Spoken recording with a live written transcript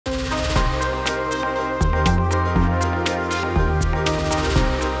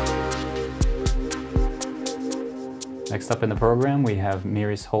Next up in the program, we have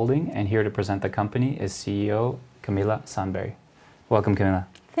Miris Holding, and here to present the company is CEO Camilla Sandberg. Welcome, Camilla.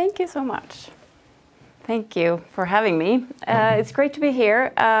 Thank you so much. Thank you for having me. It's great to be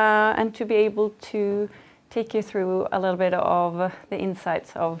here and to be able to take you through a little bit of the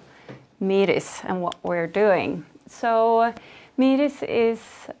insights of Miris and what we're doing. So Miris is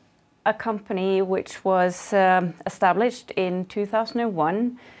a company which was established in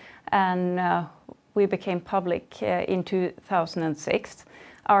 2001, and we became public in 2006.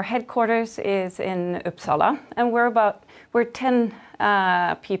 Our headquarters is in Uppsala, and we're 10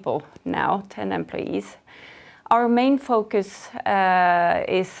 people now, 10 employees. Our main focus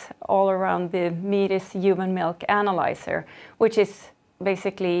is all around the Miris human milk analyzer, which is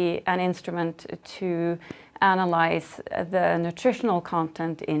basically an instrument to analyze the nutritional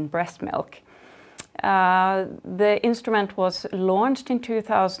content in breast milk. The instrument was launched in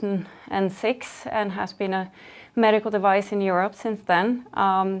 2006 and has been a medical device in Europe since then.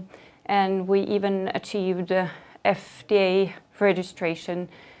 And we even achieved FDA registration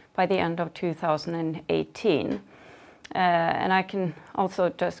by the end of 2018. And I can also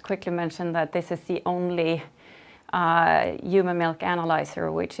just quickly mention that this is the only human milk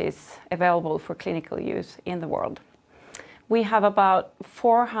analyzer which is available for clinical use in the world. We have about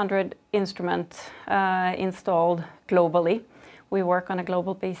 400 instruments installed globally. We work on a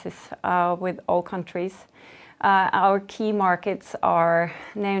global basis with all countries. Our key markets are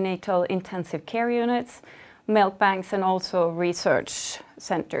neonatal intensive care units, milk banks, and also research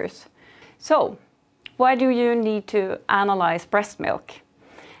centers. So, why do you need to analyze breast milk?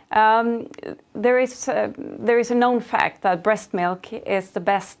 There is a known fact that breast milk is the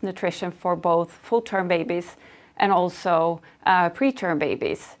best nutrition for both full-term babies and also preterm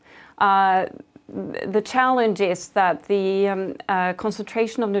babies. The challenge is that the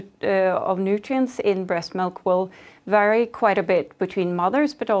concentration of nutrients in breast milk will vary quite a bit between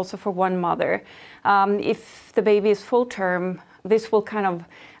mothers, but also for one mother. If the baby is full-term, this will kind of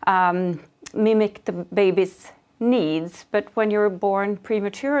mimic the baby's needs, but when you're born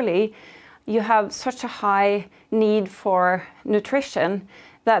prematurely, you have such a high need for nutrition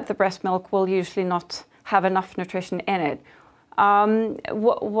that the breast milk will usually not have enough nutrition in it.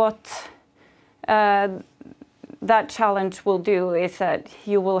 That challenge will do is that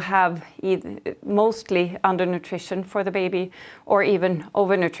you will have mostly undernutrition for the baby or even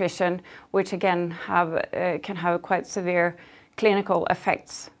overnutrition, which again can have quite severe clinical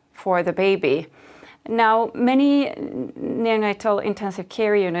effects for the baby. Now, many neonatal intensive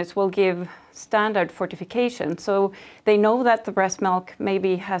care units will give standard fortification, so they know that the breast milk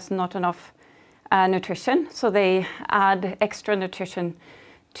maybe has not enough nutrition, so they add extra nutrition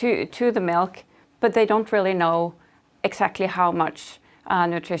to the milk, but they don't really know exactly how much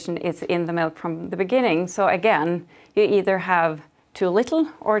nutrition is in the milk from the beginning. So again, you either have too little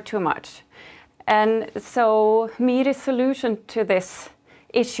or too much. And so Miris' solution to this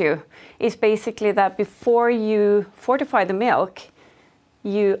issue is basically that before you fortify the milk,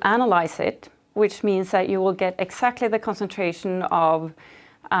 you analyze it, which means that you will get exactly the concentration of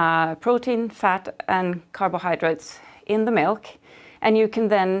protein, fat, and carbohydrates in the milk, and you can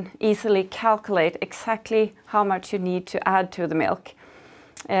then easily calculate exactly how much you need to add to the milk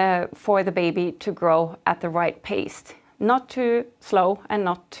for the baby to grow at the right pace, not too slow and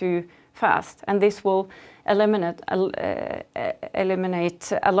not too fast. And this will eliminate a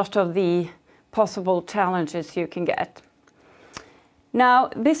lot of the possible challenges you can get. Now,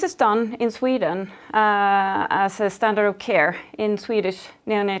 this is done in Sweden as a standard of care in Swedish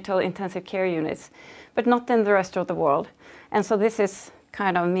neonatal intensive care units, but not in the rest of the world. And so this is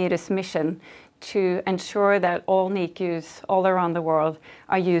kind of Miris' mission to ensure that all NICUs all around the world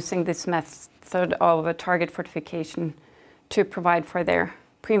are using this method of a target fortification to provide for their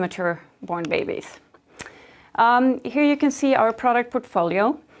premature born babies. Here you can see our product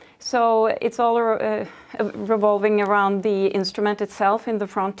portfolio. So it's all revolving around the instrument itself in the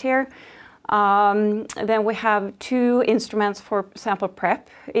front here. Then we have two instruments for sample prep.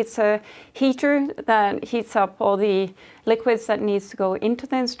 It's a heater that heats up all the liquids that needs to go into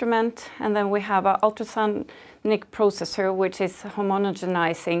the instrument. And then we have an ultrasonic processor, which is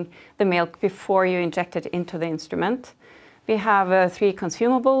homogenizing the milk before you inject it into the instrument. We have 3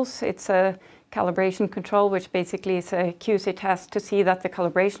 consumables. It's a calibration control, which basically is a QC test to see that the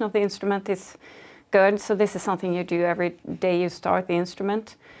calibration of the instrument is good. So this is something you do every day you start the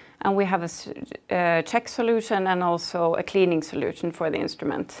instrument. And we have a check solution and also a cleaning solution for the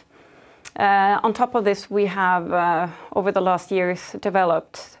instrument. On top of this, we have, over the last years,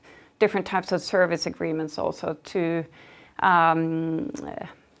 developed different types of service agreements also to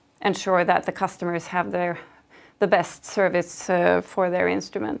ensure that the customers have their the best service for their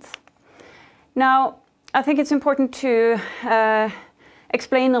instruments. Now, I think it's important to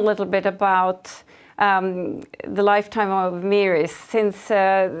explain a little bit about the lifetime of Miris. Since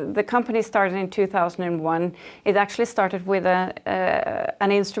the company started in 2001, it actually started with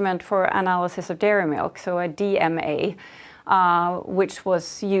an instrument for analysis of dairy milk, so a DMA, which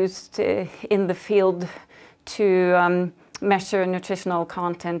was used in the field to measure nutritional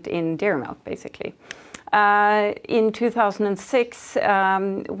content in dairy milk, basically. In 2006,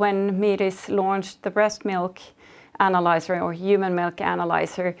 when Miris launched the breast milk analyzer or human milk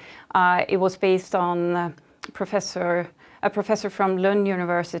analyzer, it was based on a professor from Lund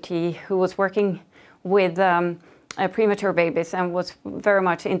University who was working with premature babies and was very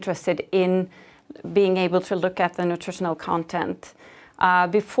much interested in being able to look at the nutritional content.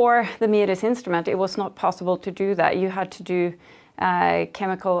 Before the Miris instrument, it was not possible to do that. You had to do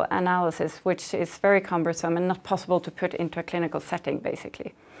chemical analysis, which is very cumbersome and not possible to put into a clinical setting,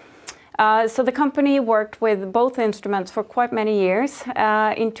 basically. So the company worked with both instruments for quite many years.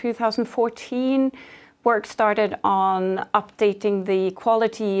 In 2014, work started on updating the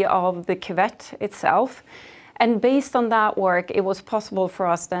quality of the cuvette itself. And based on that work, it was possible for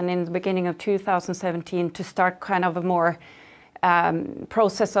us then in the beginning of 2017 to start kind of a more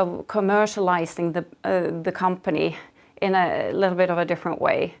process of commercializing the company in a little bit of a different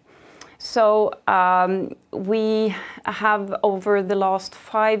way. So we have, over the last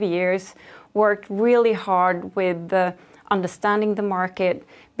 5 years, worked really hard with understanding the market,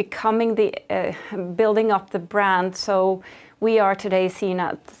 building up the brand. So we are today seen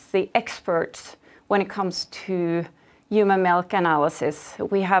as the experts when it comes to human milk analysis.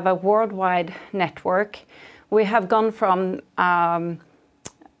 We have a worldwide network. We have gone from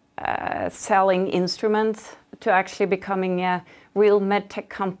selling instruments to actually becoming a real medtech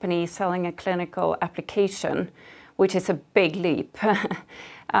company selling a clinical application, which is a big leap.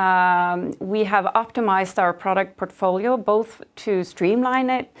 We have optimized our product portfolio both to streamline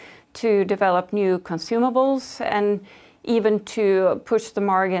it, to develop new consumables, and even to push the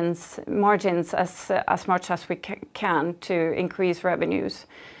margins as much as we can to increase revenues.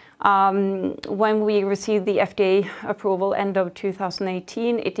 When we received the FDA approval end of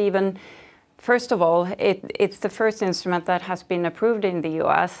 2018, first of all, it's the first instrument that has been approved in the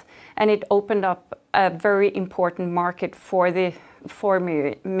US, and it opened up a very important market for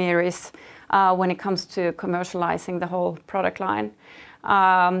Miris when it comes to commercializing the whole product line.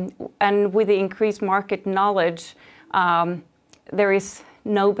 And with the increased market knowledge, there is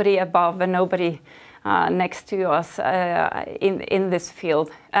nobody above and nobody next to us in this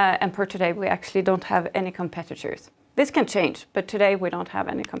field. And per today, we actually don't have any competitors. This can change, but today we don't have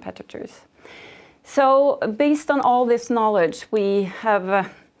any competitors. So based on all this knowledge we have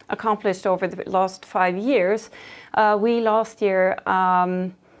accomplished over the last 5 years, we last year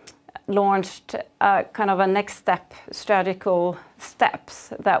launched kind of a next step, strategical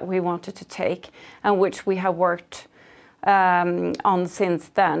steps that we wanted to take and which we have worked on since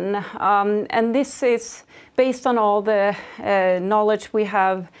then. And this is based on all the knowledge we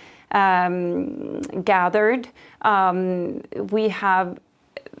have gathered. We have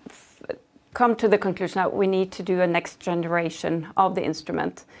come to the conclusion that we need to do a next generation of the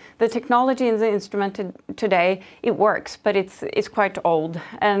instrument. The technology in the instrument today, it works, but it's quite old.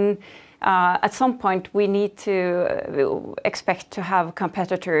 And at some point, we need to expect to have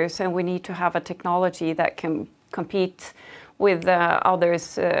competitors, and we need to have a technology that can compete with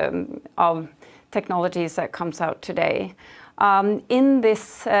others of technologies that comes out today. In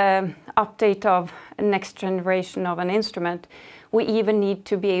this update of next generation of an instrument, we even need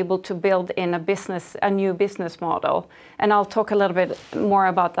to be able to build in a new business model. And I'll talk a little bit more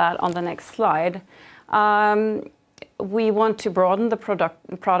about that on the next slide. We want to broaden the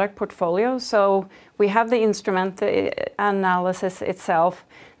product portfolio. So we have the instrument, the analysis itself.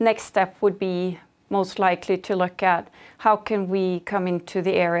 Next step would be most likely to look at how can we come into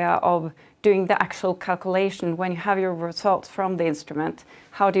the area of doing the actual calculation. When you have your results from the instrument,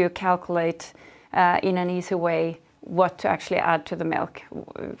 how do you calculate in an easy way what to actually add to the milk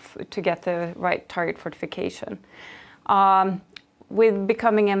to get the right target fortification. With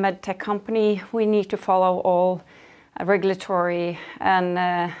becoming a medtech company, we need to follow all regulatory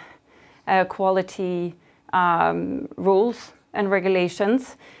and quality rules and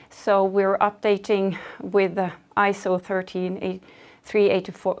regulations. So we're updating with the ISO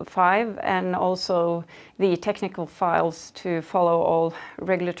 13385 and also the technical files to follow all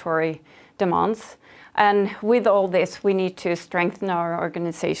regulatory demands. And with all this, we need to strengthen our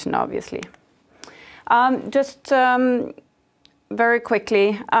organization, obviously. Very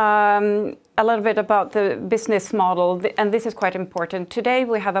quickly, a a little bit about the business model, and this is quite important. Today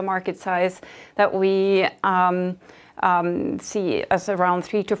we have a market size that we see as around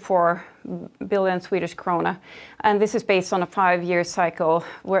 3 to 4 billion Swedish krona, and this is based on a 5-year cycle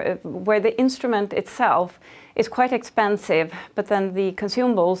where the instrument itself is quite expensive, but then the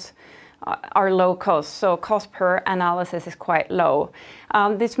consumables are low cost, so cost per analysis is quite low.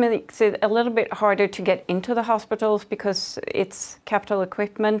 This makes it a little bit harder to get into the hospitals because it's capital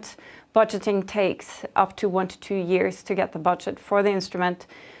equipment. Budgeting takes up to 1 to 2 years to get the budget for the instrument.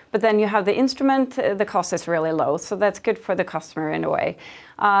 But then you have the instrument, the cost is really low, so that's good for the customer in a way.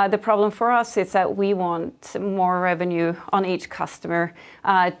 The problem for us is that we want more revenue on each customer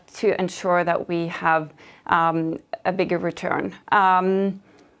to ensure that we have a bigger return.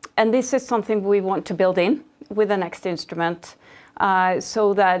 And this is something we want to build in with the next instrument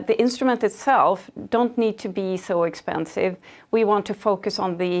so that the instrument itself don't need to be so expensive. We want to focus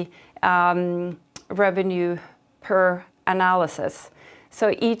on the revenue per analysis.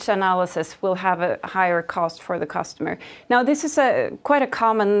 So each analysis will have a higher cost for the customer. Now this is quite a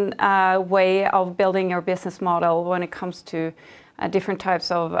common way of building your business model when it comes to different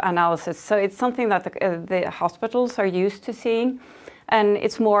types of analysis. So it's something that the hospitals are used to seeing. And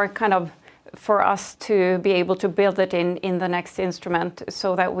it's more kind of for us to be able to build it in the next instrument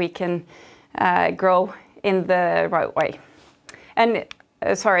so that we can grow in the right way. And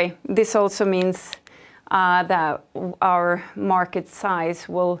sorry, this also means that our market size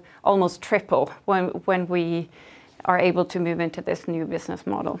will almost triple when we are able to move into this new business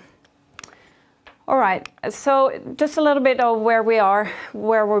model. All right, so just a little bit of where we are,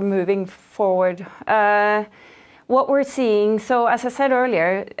 where we're moving forward. What we're seeing, so as I said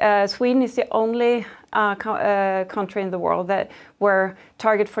earlier, Sweden is the only country in the world where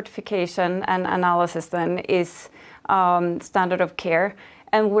target fortification and analysis then is standard of care.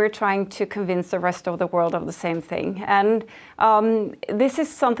 And we're trying to convince the rest of the world of the same thing. And this is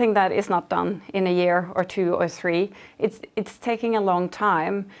something that is not done in a year or 2 or 3. It's taking a long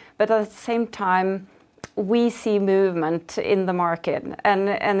time, but at the same time, we see movement in the market.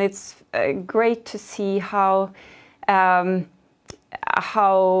 And it's great to see how the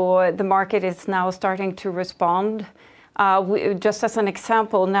market is now starting to respond. Just as an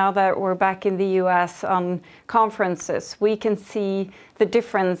example, now that we're back in the US on conferences, we can see the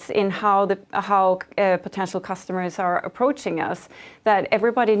difference in how potential customers are approaching us, that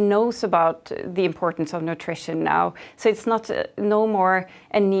everybody knows about the importance of nutrition now. So it's no more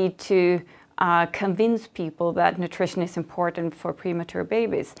a need to convince people that nutrition is important for premature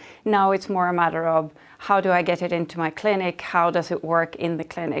babies. Now it's more a matter of how do I get it into my clinic? How does it work in the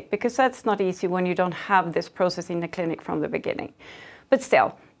clinic? Because that's not easy when you don't have this process in the clinic from the beginning. But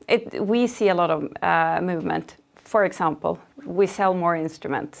still, we see a lot of movement. For example, we sell more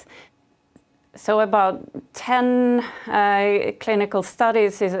instruments. So about 10 clinical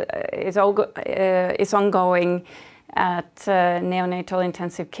studies is ongoing at neonatal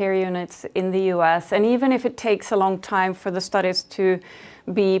intensive care units in the US. And even if it takes a long time for the studies to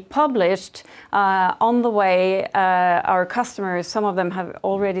be published, on the way, our customers, some of them have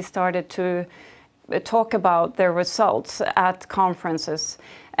already started to talk about their results at conferences.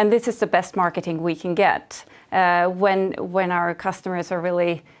 And this is the best marketing we can get when our customers are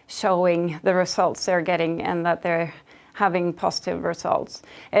really showing the results they're getting and that they're having positive results.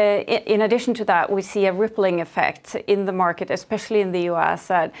 In addition to that, we see a rippling effect in the market, especially in the US,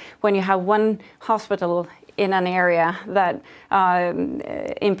 that when you have one hospital in an area that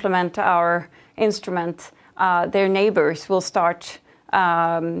implement our instrument, their neighbors will start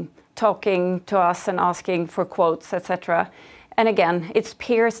talking to us and asking for quotes, etc. And again, it's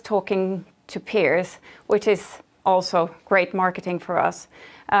peers talking to peers, which is also great marketing for us.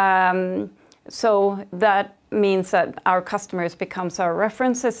 So that means that our customers becomes our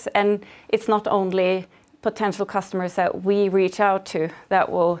references, and it's not only potential customers that we reach out to that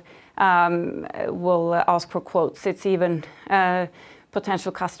will ask for quotes. It's even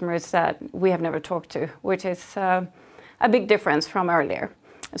potential customers that we have never talked to, which is a big difference from earlier.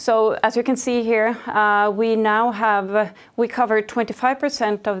 So as you can see here, we now have, we cover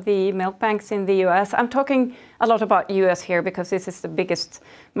 25% of the milk banks in the US. I'm talking a lot about US here because this is the biggest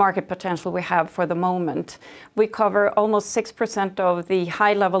market potential we have for the moment. We cover almost 6% of the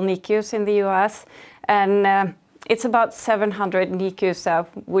high-level NICUs in the US, and it's about 700 NICUs that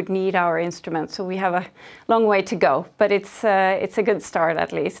would need our instruments. So we have a long way to go, but it's a good start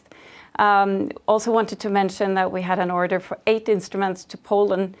at least. Also wanted to mention that we had an order for 8 instruments to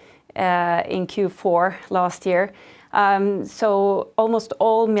Poland in Q4 last year. So almost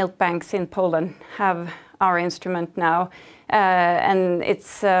all milk banks in Poland have our instrument now. And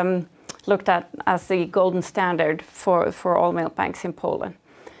it's looked at as the golden standard for all milk banks in Poland.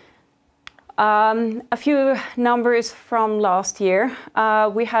 A few numbers from last year.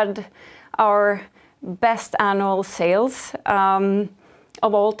 We had our best annual sales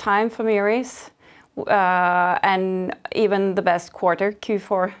of all time for Miris, and even the best quarter,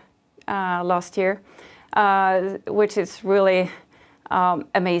 Q4 last year, which is really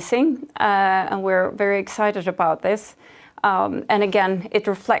amazing, and we're very excited about this. And again, it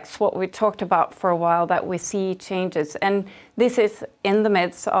reflects what we talked about for a while, that we see changes. And this is in the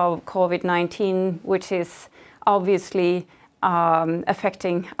midst of COVID-19, which is obviously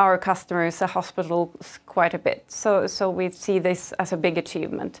affecting our customers, the hospitals, quite a bit. So we see this as a big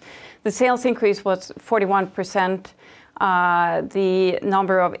achievement. The sales increase was 41%. The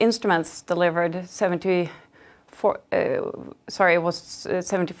number of instruments delivered was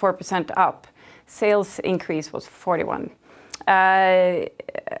 74% up. Sales increase was 41%.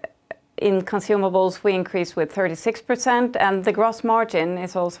 In consumables, we increased with 36%, and the gross margin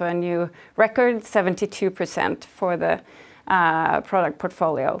is also a new record, 72% for the product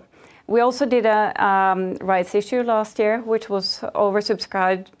portfolio. We also did a rights issue last year, which was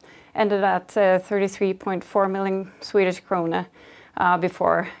oversubscribed, ended at 33.4 million Swedish krona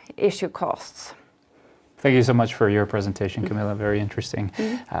before issue costs. Thank you so much for your presentation, Camilla. Very interesting.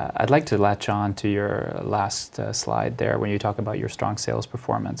 I'd like to latch on to your last slide there when you talk about your strong sales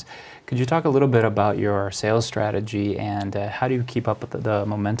performance. Could you talk a little bit about your sales strategy and how do you keep up with the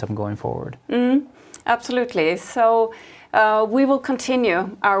momentum going forward? Absolutely. So we will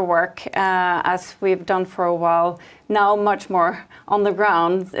continue our work as we've done for a while, now much more on the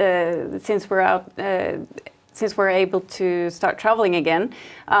ground since we're out. Since we're able to start traveling again.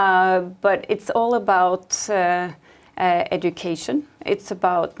 But it's all about education. It's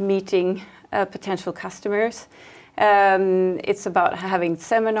about meeting potential customers. It's about having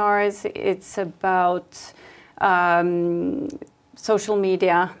seminars. It's about social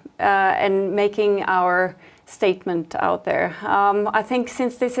media and making our statement out there. I think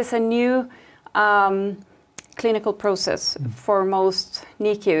since this is a new clinical process for most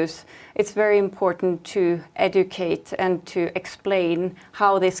NICUs, it's very important to educate and to explain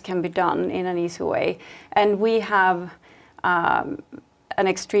how this can be done in an easy way. And we have an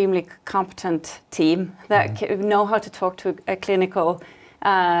extremely competent team that know how to talk to a clinical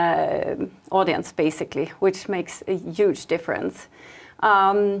audience, basically, which makes a huge difference.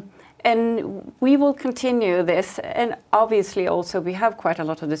 And we will continue this, and obviously also we have quite a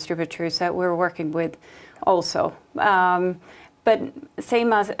lot of distributors that we're working with also. But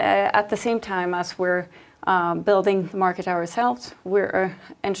at the same time as we're building the market ourselves, we're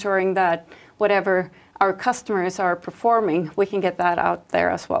ensuring that whatever our customers are performing, we can get that out there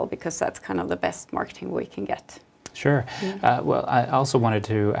as well, because that's kind of the best marketing we can get. Sure. Well, I also wanted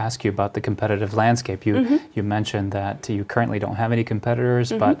to ask you about the competitive landscape. You mentioned that you currently don't have any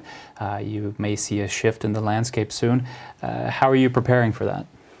competitors, but you may see a shift in the landscape soon. How are you preparing for that?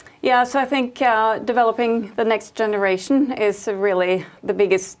 Yeah, so I think developing the next generation is really the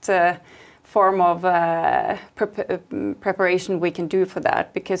biggest form of preparation we can do for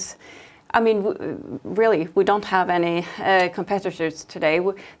that, because I mean, really, we don't have any competitors today.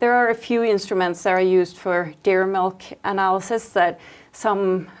 There are a few instruments that are used for dairy milk analysis that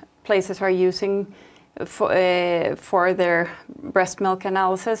some places are using for their breast milk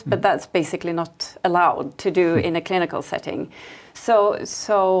analysis, but that's basically not allowed to do in a clinical setting. So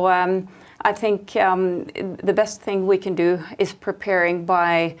I think the best thing we can do is preparing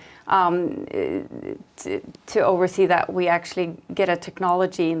by to oversee that we actually get a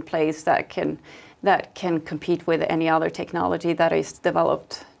technology in place that can compete with any other technology that is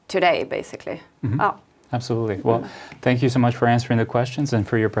developed today, basically. Absolutely. Well, thank you so much for answering the questions and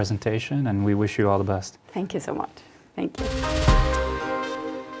for your presentation, and we wish you all the best. Thank you so much. Thank you.